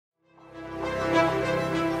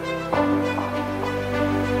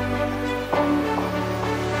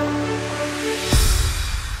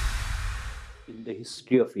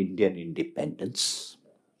history of Indian independence,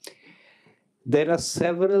 there are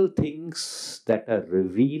several things that are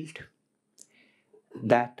revealed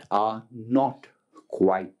that are not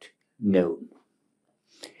quite known.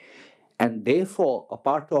 And therefore,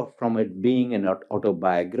 apart from it being an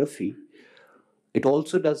autobiography, it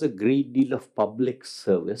also does a great deal of public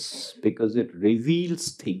service because it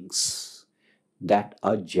reveals things that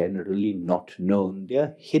are generally not known. They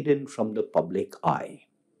are hidden from the public eye.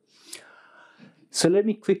 So let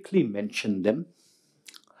me quickly mention them.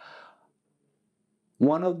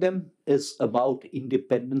 One of them is about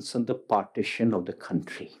independence and the partition of the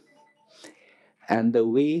country, and the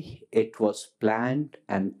way it was planned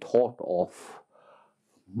and thought of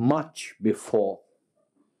much before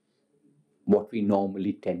what we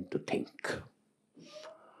normally tend to think.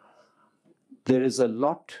 There is a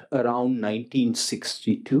lot around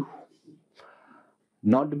 1962.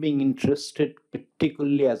 Not being interested,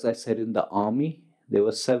 particularly as I said in the army, there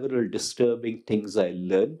were several disturbing things I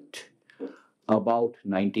learned about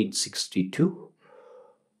 1962,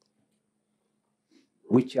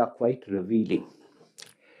 which are quite revealing.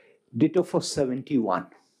 Ditto for 71.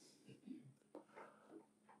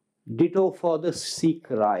 Ditto for the Sikh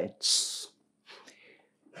riots.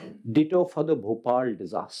 Ditto for the Bhopal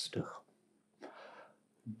disaster.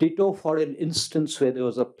 Ditto for an instance where there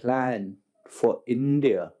was a plan for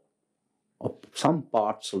India, or some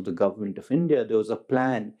parts of the government of India, there was a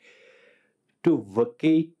plan to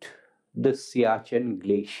vacate the Siachen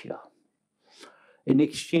glacier in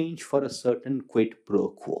exchange for a certain quid pro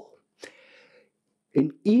quo.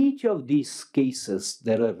 In each of these cases,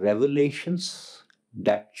 there are revelations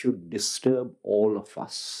that should disturb all of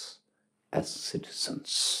us as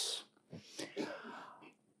citizens.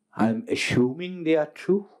 I'm assuming they are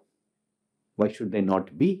true. Why should they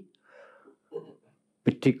not be?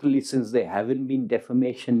 Particularly since there haven't been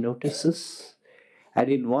defamation notices. And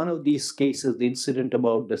in one of these cases, the incident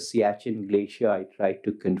about the Siachen glacier, I tried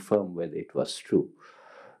to confirm whether it was true.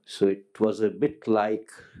 So it was a bit like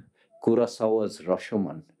Kurosawa's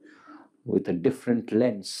Rashomon with a different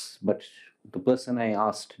lens, but the person I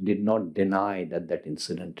asked did not deny that that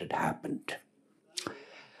incident had happened.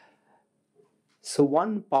 So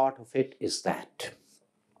one part of it is that.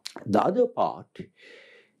 The other part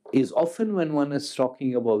is often when one is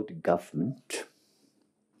talking about government,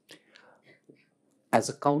 as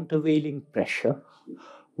a countervailing pressure,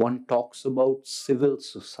 one talks about civil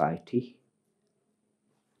society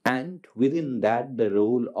and within that the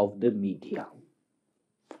role of the media.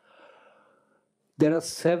 There are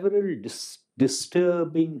several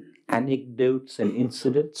disturbing anecdotes and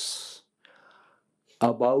incidents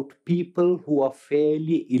about people who are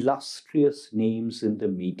fairly illustrious names in the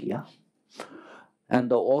media. And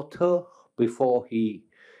the author, before he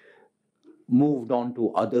moved on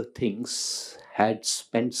to other things, had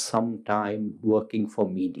spent some time working for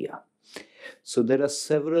media. So there are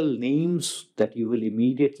several names that you will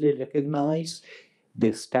immediately recognize. The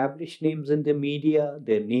established names in the media,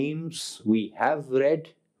 their names we have read,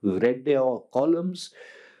 we've read their columns.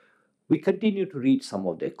 We continue to read some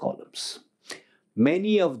of their columns.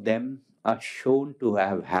 Many of them are shown to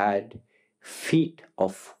have had feet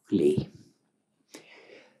of clay.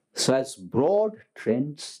 So as broad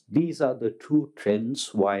trends, these are the two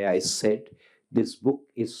trends why I said this book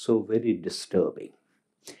is so very disturbing.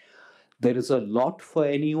 There is a lot for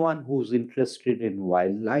anyone who's interested in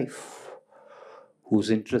wildlife, who's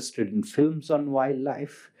interested in films on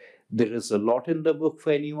wildlife. There is a lot in the book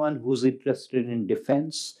for anyone who's interested in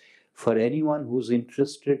defense, for anyone who's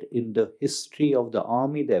interested in the history of the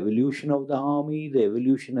army, the evolution of the army, the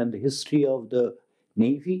evolution and the history of the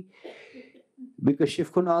navy. Because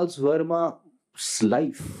Shiv Kunal's Verma's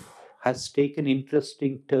life has taken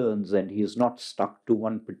interesting turns and he's not stuck to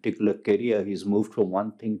one particular career. He's moved from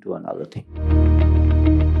one thing to another thing.